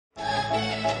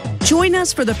Join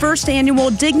us for the first annual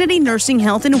Dignity Nursing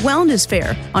Health and Wellness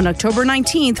Fair on October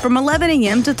 19th from 11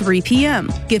 a.m. to 3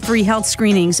 p.m. Get free health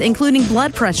screenings, including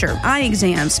blood pressure, eye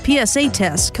exams, PSA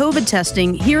tests, COVID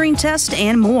testing, hearing tests,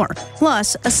 and more.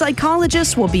 Plus, a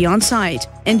psychologist will be on site.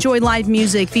 Enjoy live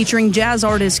music featuring jazz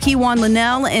artist Kewan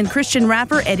Linnell and Christian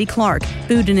rapper Eddie Clark.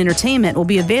 Food and entertainment will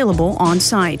be available on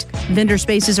site. Vendor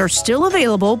spaces are still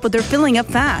available, but they're filling up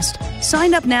fast.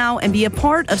 Sign up now and be a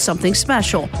part of something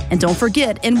special. And don't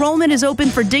forget, enrollment is open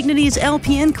for Dignity's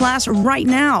LPN class right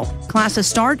now. Classes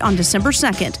start on December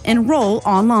 2nd. Enroll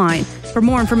online. For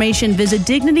more information, visit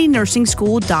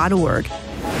dignitynursing.org.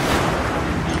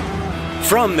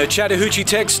 From the Chattahoochee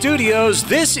Tech Studios,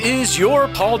 this is your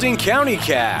Paulding County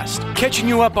Cast, catching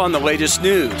you up on the latest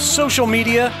news, social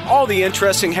media, all the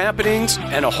interesting happenings,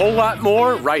 and a whole lot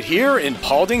more right here in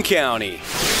Paulding County.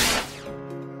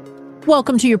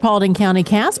 Welcome to your Paulding County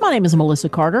Cast. My name is Melissa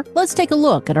Carter. Let's take a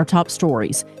look at our top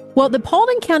stories. Well, the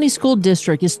Paulding County School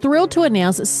District is thrilled to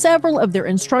announce that several of their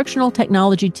instructional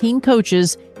technology team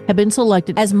coaches have been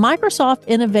selected as Microsoft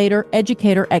Innovative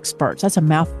Educator Experts. That's a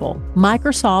mouthful.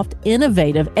 Microsoft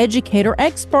Innovative Educator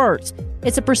Experts.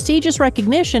 It's a prestigious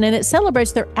recognition, and it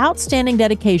celebrates their outstanding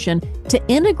dedication to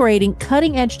integrating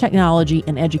cutting-edge technology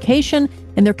in education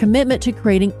and their commitment to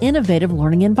creating innovative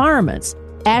learning environments.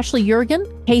 Ashley Jurgen,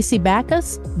 Casey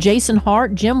Backus, Jason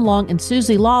Hart, Jim Long, and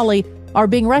Susie Lawley are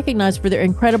being recognized for their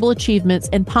incredible achievements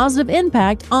and positive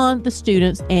impact on the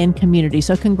students and community.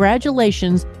 So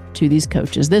congratulations to these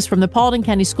coaches. This from the Paulding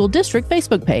County School District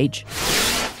Facebook page.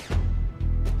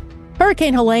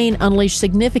 Hurricane Helene unleashed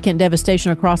significant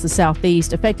devastation across the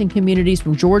southeast, affecting communities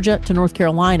from Georgia to North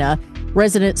Carolina.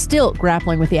 Residents still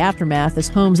grappling with the aftermath as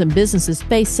homes and businesses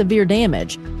face severe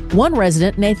damage. One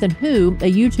resident, NathanWho,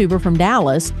 a YouTuber from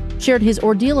Dallas, shared his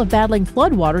ordeal of battling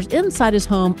floodwaters inside his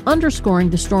home, underscoring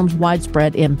the storm's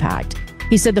widespread impact.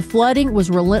 He said the flooding was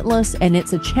relentless, and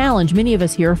it's a challenge many of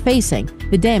us here are facing.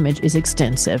 The damage is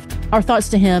extensive. Our thoughts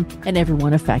to him and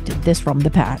everyone affected. This from The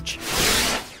Patch.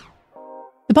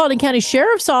 The Paulding County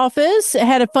Sheriff's Office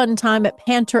had a fun time at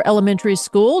Panter Elementary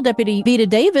School. Deputy Vida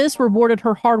Davis rewarded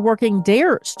her hardworking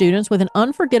DARE students with an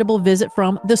unforgettable visit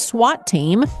from the SWAT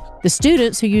Team. The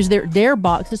students, who used their DARE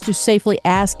boxes to safely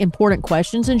ask important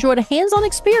questions, enjoyed a hands-on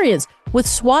experience with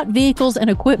SWAT vehicles and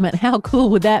equipment. How cool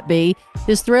would that be?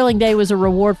 This thrilling day was a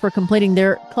reward for completing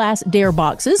their class DARE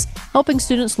boxes, helping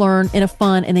students learn in a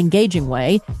fun and engaging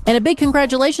way. And a big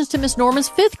congratulations to Miss Norman's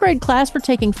 5th grade class for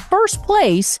taking first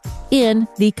place in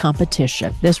the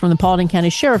competition. This from the Paulding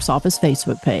County Sheriff's Office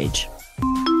Facebook page.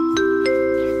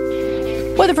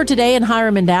 Weather for today in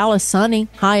Hiram and Dallas: sunny,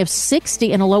 high of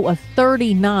 60 and a low of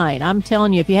 39. I'm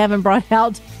telling you, if you haven't brought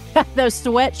out those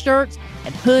sweatshirts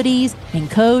and hoodies and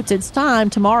coats, it's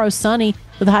time. Tomorrow, sunny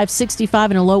with a high of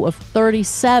 65 and a low of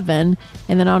 37.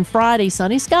 And then on Friday,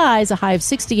 sunny skies, a high of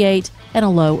 68 and a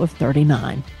low of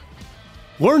 39.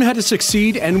 Learn how to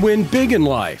succeed and win big in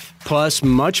life, plus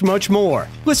much, much more.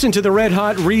 Listen to the Red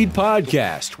Hot Read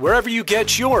podcast, wherever you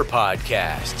get your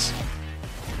podcasts.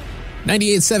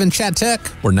 98.7 Chat Tech,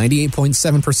 where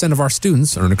 98.7% of our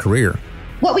students earn a career.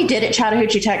 What we did at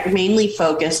Chattahoochee Tech mainly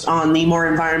focused on the more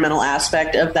environmental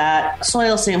aspect of that: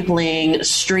 soil sampling,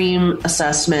 stream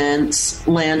assessments,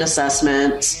 land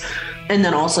assessments, and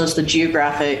then also the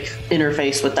geographic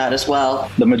interface with that as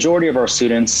well. The majority of our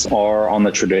students are on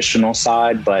the traditional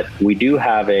side, but we do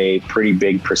have a pretty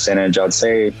big percentage. I'd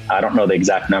say, I don't know the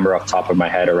exact number off the top of my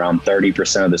head, around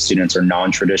 30% of the students are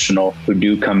non-traditional, who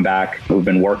do come back, who've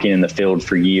been working in the field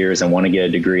for years and want to get a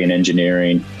degree in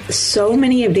engineering. So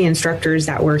many of the instructors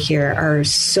that work here are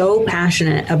so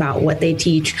passionate about what they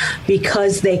teach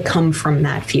because they come from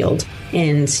that field.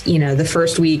 And, you know, the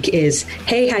first week is,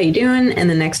 hey, how you doing? And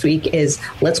the next week is,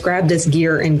 let's grab this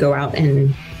gear and go out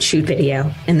and shoot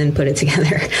video and then put it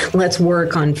together. Let's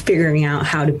work on figuring out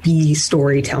how to be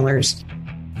storytellers.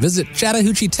 Visit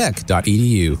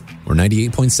chattahoocheetech.edu, where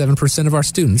 98.7% of our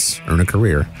students earn a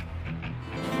career.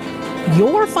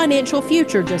 Your financial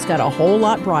future just got a whole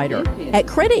lot brighter. At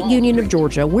Credit Union of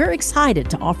Georgia, we're excited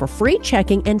to offer free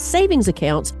checking and savings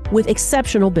accounts with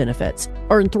exceptional benefits.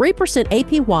 Earn 3%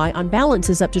 APY on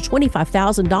balances up to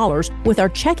 $25,000 with our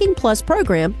Checking Plus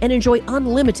program and enjoy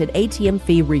unlimited ATM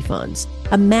fee refunds.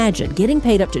 Imagine getting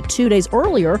paid up to 2 days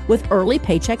earlier with early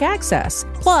paycheck access.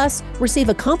 Plus, receive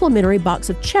a complimentary box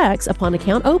of checks upon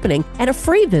account opening and a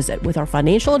free visit with our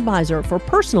financial advisor for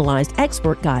personalized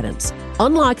expert guidance.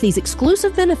 Unlock these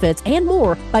exclusive benefits and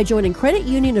more by joining Credit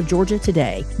Union of Georgia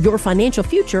today. Your financial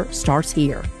future starts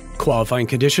here. Qualifying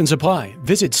conditions apply.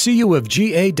 Visit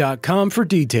cuofga.com for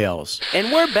details.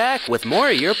 And we're back with more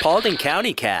of your Paulding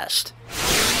County Cast.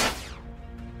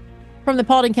 From the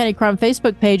Paulding County Crime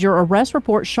Facebook page, your arrest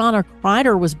report, Shauna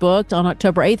Kreider was booked on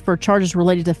October 8th for charges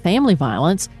related to family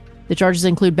violence. The charges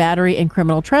include battery and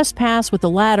criminal trespass, with the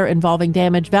latter involving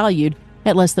damage valued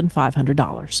at less than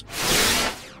 $500.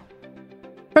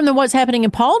 From the What's Happening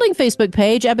in Paulding Facebook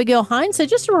page, Abigail Hines said,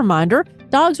 just a reminder,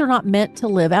 dogs are not meant to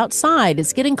live outside.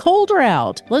 It's getting colder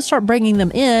out. Let's start bringing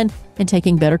them in and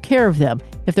taking better care of them.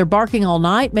 If they're barking all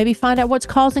night, maybe find out what's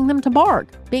causing them to bark.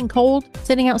 Being cold,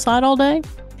 sitting outside all day?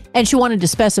 And she wanted to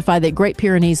specify that Great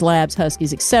Pyrenees, Labs,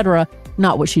 Huskies, etc.,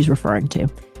 not what she's referring to.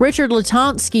 Richard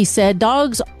Latonsky said,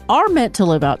 dogs are meant to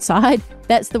live outside.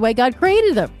 That's the way God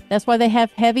created them. That's why they have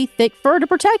heavy, thick fur to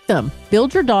protect them.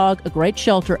 Build your dog a great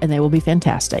shelter and they will be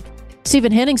fantastic.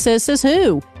 Stephen Henning says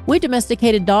who? We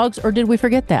domesticated dogs, or did we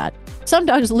forget that? Some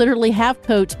dogs literally have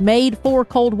coats made for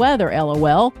cold weather,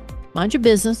 LOL. Mind your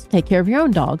business, take care of your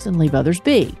own dogs, and leave others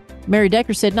be. Mary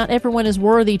Decker said, not everyone is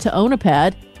worthy to own a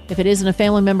pet. If it isn't a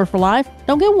family member for life,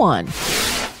 don't get one.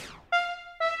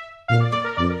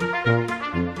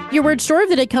 Your weird story of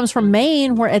the day comes from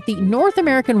Maine, where at the North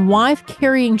American Wife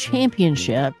Carrying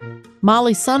Championship,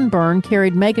 Molly Sunburn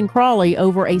carried Megan Crawley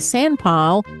over a sand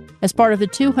pile as part of the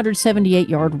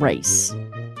 278-yard race.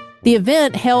 The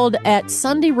event, held at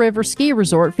Sunday River Ski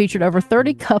Resort, featured over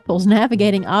 30 couples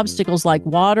navigating obstacles like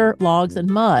water, logs, and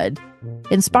mud.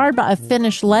 Inspired by a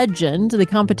Finnish legend, the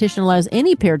competition allows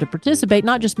any pair to participate,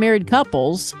 not just married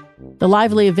couples. The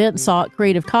lively event saw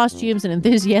creative costumes and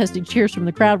enthusiastic cheers from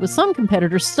the crowd, with some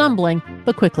competitors stumbling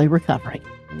but quickly recovering.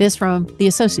 This from the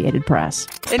Associated Press.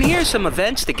 And here's some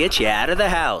events to get you out of the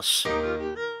house.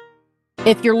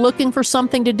 If you're looking for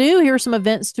something to do, here are some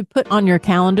events to put on your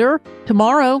calendar.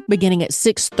 Tomorrow, beginning at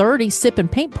 6:30, Sip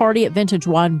and Paint Party at Vintage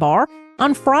Wine Bar.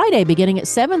 On Friday, beginning at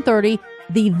 7:30,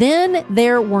 the Then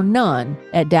There Were None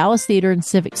at Dallas Theater and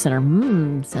Civic Center.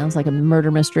 Sounds like a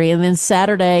murder mystery. And then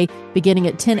Saturday, beginning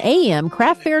at 10 a.m.,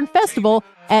 Craft Fair and Festival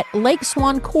at Lake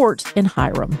Swan Court in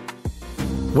Hiram.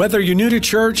 Whether you're new to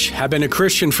church, have been a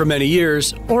Christian for many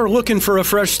years, or looking for a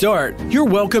fresh start, you're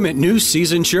welcome at New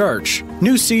Season Church.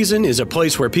 New Season is a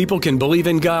place where people can believe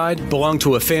in God, belong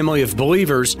to a family of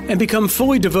believers, and become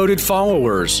fully devoted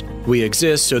followers. We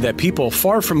exist so that people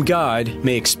far from God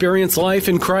may experience life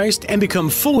in Christ and become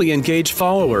fully engaged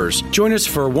followers. Join us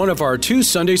for one of our 2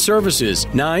 Sunday services,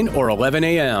 9 or 11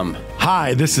 a.m.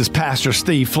 Hi, this is Pastor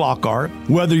Steve Flockhart.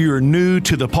 Whether you're new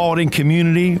to the Paulding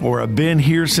community or have been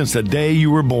here since the day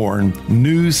you were born,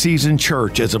 New Season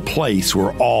Church is a place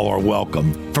where all are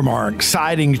welcome. From our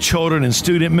exciting children and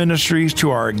student ministries to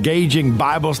our engaging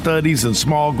Bible studies and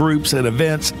small groups and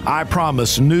events, I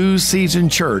promise New Season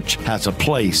Church has a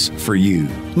place for you.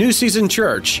 New Season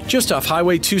Church, just off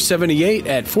Highway 278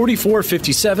 at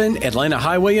 4457 Atlanta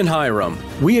Highway in Hiram.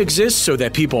 We exist so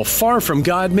that people far from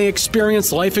God may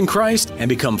experience life in Christ and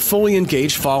become fully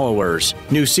engaged followers.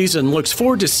 New Season looks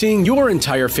forward to seeing your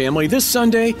entire family this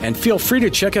Sunday, and feel free to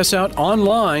check us out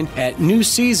online at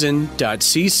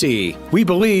newseason.cc. We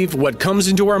believe what comes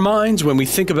into our minds when we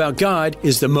think about God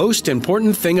is the most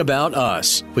important thing about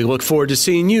us. We look forward to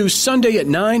seeing you Sunday at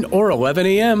 9 or 11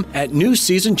 a.m. at New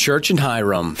Season Church in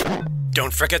Hiram.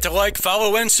 Don't forget to like,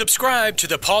 follow, and subscribe to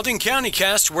the Paulding County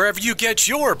Cast wherever you get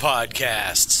your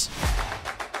podcasts.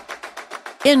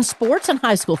 In sports and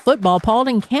high school football,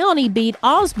 Paulding County beat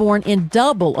Osborne in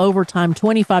double overtime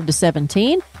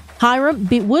 25-17. Hiram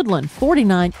beat Woodland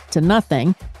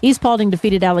 49-0. East Paulding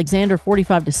defeated Alexander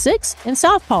 45-6, and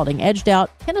South Paulding edged out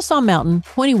Kennesaw Mountain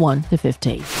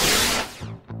 21-15.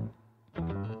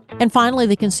 And finally,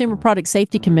 the Consumer Product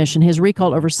Safety Commission has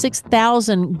recalled over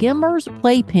 6,000 Gimmers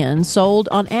playpens sold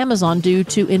on Amazon due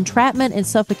to entrapment and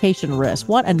suffocation risk.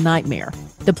 What a nightmare.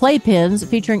 The playpens,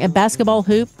 featuring a basketball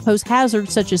hoop, pose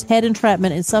hazards such as head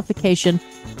entrapment and suffocation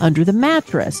under the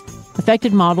mattress.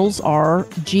 Affected models are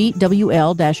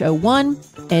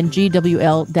GWL-01 and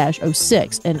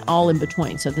GWL-06, and all in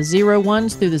between. So the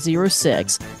 01s through the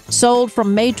 06. Sold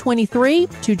from May 23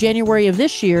 to January of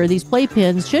this year, these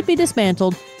playpens should be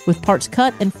dismantled with parts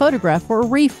cut and photographed for a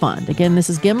refund. Again,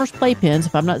 this is Gimmers Playpens.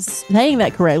 If I'm not saying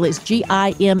that correctly, it's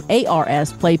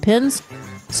GIMARS Playpens,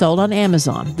 sold on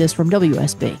Amazon. This from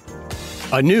WSB.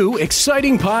 A new,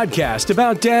 exciting podcast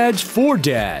about dads for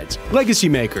dads. Legacy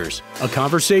Makers, a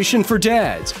conversation for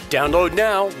dads. Download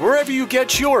now wherever you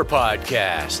get your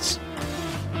podcasts.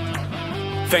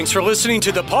 Thanks for listening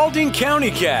to the Paulding County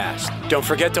Cast. Don't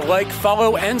forget to like,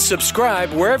 follow, and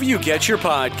subscribe wherever you get your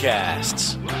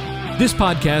podcasts. This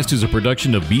podcast is a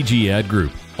production of BG Ad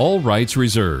Group. All rights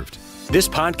reserved. This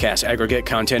podcast aggregate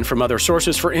content from other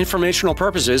sources for informational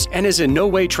purposes and is in no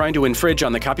way trying to infringe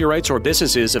on the copyrights or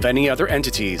businesses of any other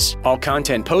entities. All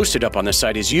content posted up on the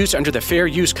site is used under the Fair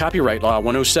Use Copyright Law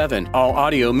 107. All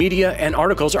audio, media, and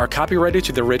articles are copyrighted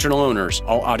to the original owners.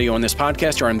 All audio on this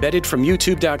podcast are embedded from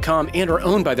YouTube.com and are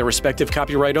owned by their respective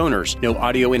copyright owners. No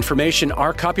audio information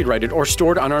are copyrighted or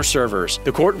stored on our servers.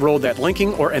 The court ruled that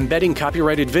linking or embedding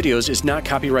copyrighted videos is not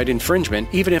copyright infringement,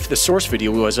 even if the source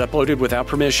video was uploaded without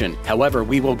permission. However,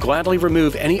 we will gladly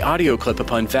remove any audio clip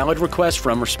upon valid request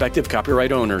from respective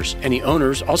copyright owners. Any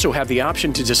owners also have the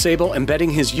option to disable embedding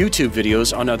his YouTube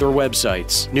videos on other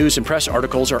websites. News and press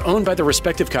articles are owned by the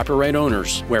respective copyright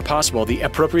owners. Where possible, the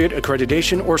appropriate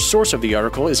accreditation or source of the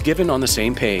article is given on the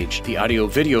same page. The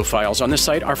audio-video files on this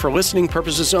site are for listening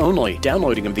purposes only.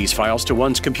 Downloading of these files to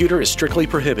one's computer is strictly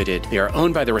prohibited. They are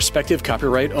owned by the respective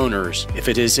copyright owners. If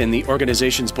it is in the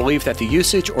organization's belief that the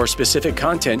usage or specific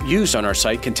content used on our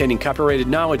site containing copyrighted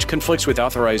knowledge conflicts with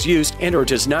authorized use and/or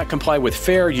does not comply with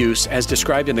fair use as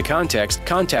described in the context,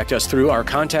 contact us through our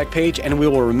contact page and we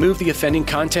will remove the offending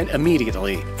content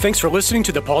immediately. Thanks for listening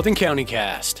to the Paulding County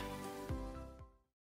Cast.